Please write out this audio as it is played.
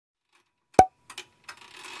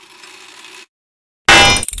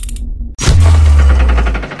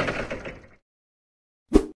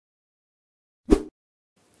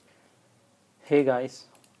Hey guys,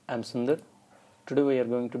 I'm Sundar. Today we are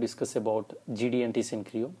going to discuss about GD&Ts in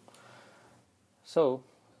Creo. So,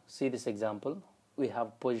 see this example. We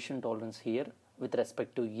have position tolerance here with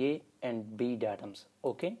respect to A and B datums.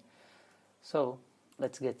 Okay. So,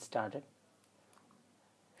 let's get started.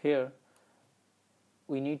 Here,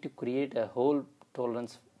 we need to create a whole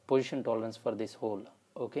tolerance, position tolerance for this whole.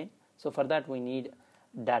 Okay. So, for that we need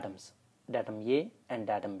datums, datum A and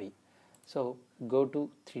datum B. So, go to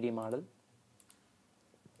 3D model.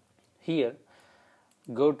 Here,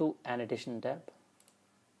 go to annotation tab,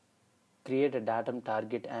 create a datum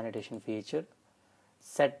target annotation feature,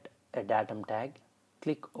 set a datum tag,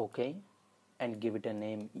 click OK and give it a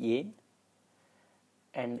name A,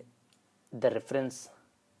 and the reference,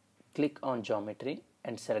 click on geometry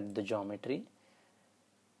and select the geometry,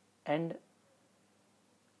 and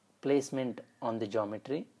placement on the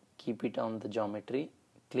geometry, keep it on the geometry,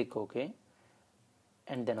 click OK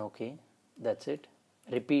and then OK. That's it.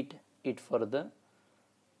 Repeat it for the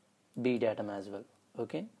B datum as well.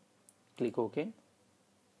 Okay, click OK,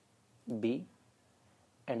 B,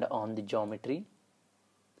 and on the geometry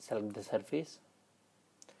select the surface,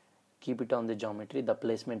 keep it on the geometry, the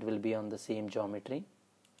placement will be on the same geometry.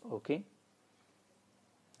 Okay,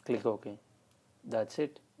 click OK. That's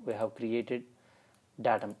it. We have created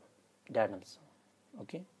datums.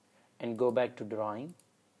 Okay, and go back to drawing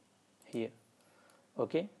here.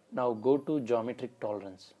 Okay, now go to geometric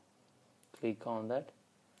tolerance, click on that,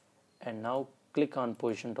 and now click on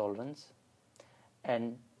position tolerance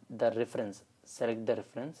and the reference, select the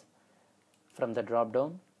reference. From the drop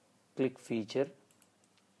down, click feature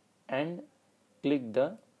and click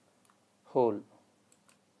the hole.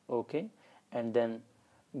 Okay, and then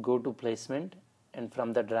go to placement, and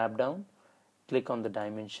from the drop down click on the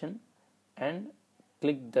dimension and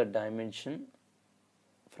click the dimension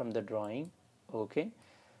from the drawing. Okay,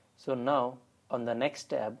 so now on the next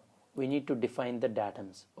tab we need to define the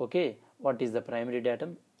datums. Okay, what is the primary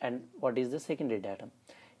datum and what is the secondary datum?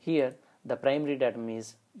 Here the primary datum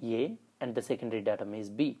is A and the secondary datum is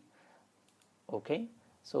B. Okay,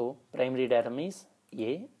 so primary datum is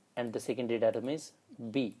A and the secondary datum is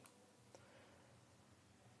B.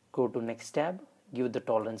 Go to next tab, give the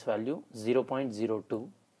tolerance value 0.02.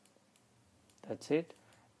 that's it,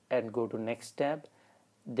 and go to next tab.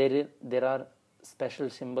 There are special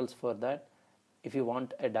symbols for that. If you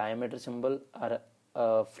want a diameter symbol or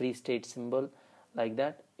a free state symbol like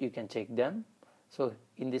that, you can check them. So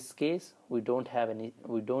in this case we don't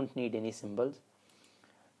need any symbols.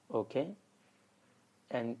 Okay,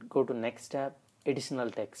 and go to next tab, additional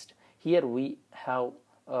text. Here we have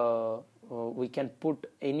we can put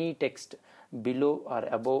any text below or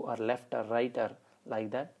above or left or right or like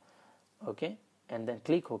that. Okay, and then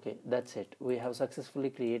click OK. That's it. We have successfully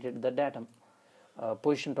created the datum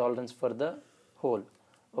position tolerance for the whole.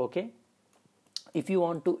 Okay, if you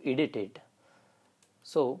want to edit it,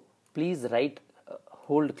 so please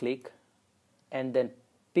hold click and then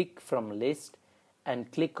pick from list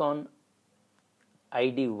and click on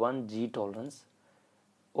ID1 G tolerance.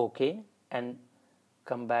 Okay, and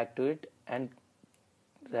come back to it and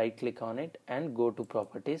right click on it and go to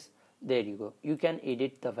properties. There you go. You can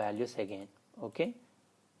edit the values again. Okay,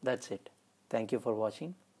 that's it. Thank you for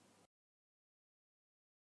watching.